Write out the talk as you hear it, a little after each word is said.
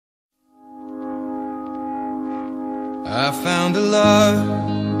I found a love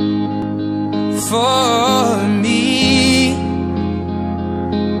for me.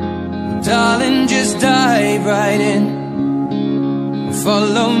 Darling, just dive right in,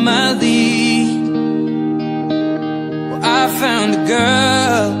 follow my lead. Well, I found a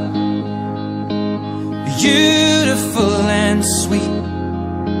girl, beautiful and sweet.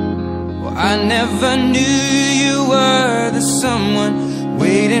 Well, I never knew you were the someone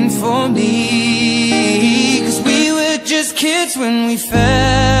waiting for me. 'Cause we were just kids when we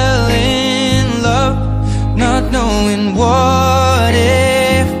fell in love, not knowing what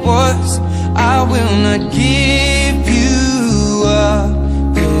it was. I will not give you up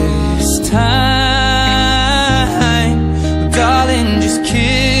this time. Darling, just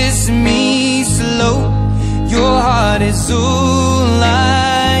kiss me slow. Your heart is all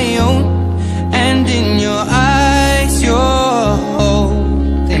I own, and in your eyes you're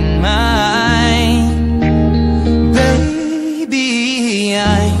holding mine. Baby,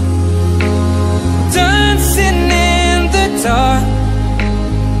 I'm dancing in the dark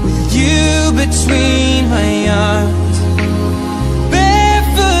with you between my arms,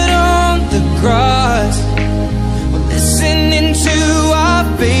 barefoot on the grass. We're listening to our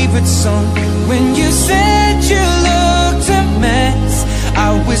favorite song. When you said you looked a mess, I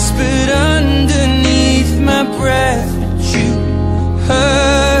whispered underneath my breath, but you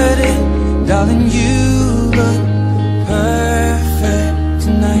heard it. Darling, you look perfect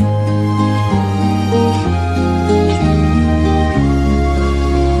tonight.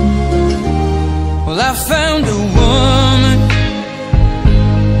 Well, I found a woman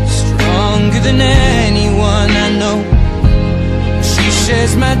stronger than anyone I know. She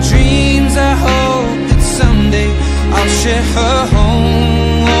shares my dreams. I hope that someday I'll share her home.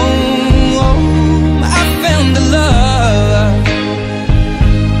 I found a love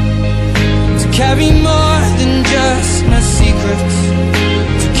to carry more than just my secrets,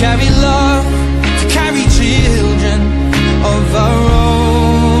 to carry love, to carry children of our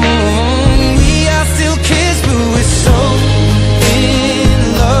own. We are still kids, but we're so in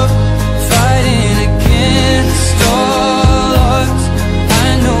love, fighting against all odds. I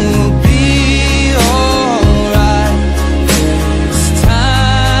know we'll be alright this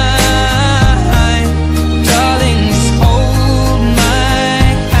time. Darling, just hold my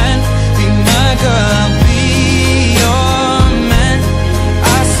hand, be my girl, I'll be your man.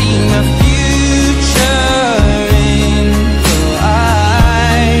 I see my future in your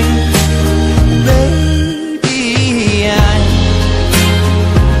eyes. Baby, I'm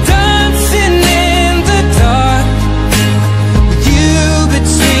dancing in the dark with you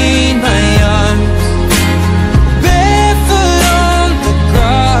between my arms, barefoot on the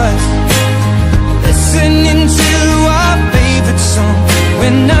grass, listening to our favorite song.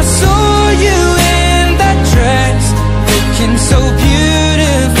 When I saw you in that dress, looking so beautiful,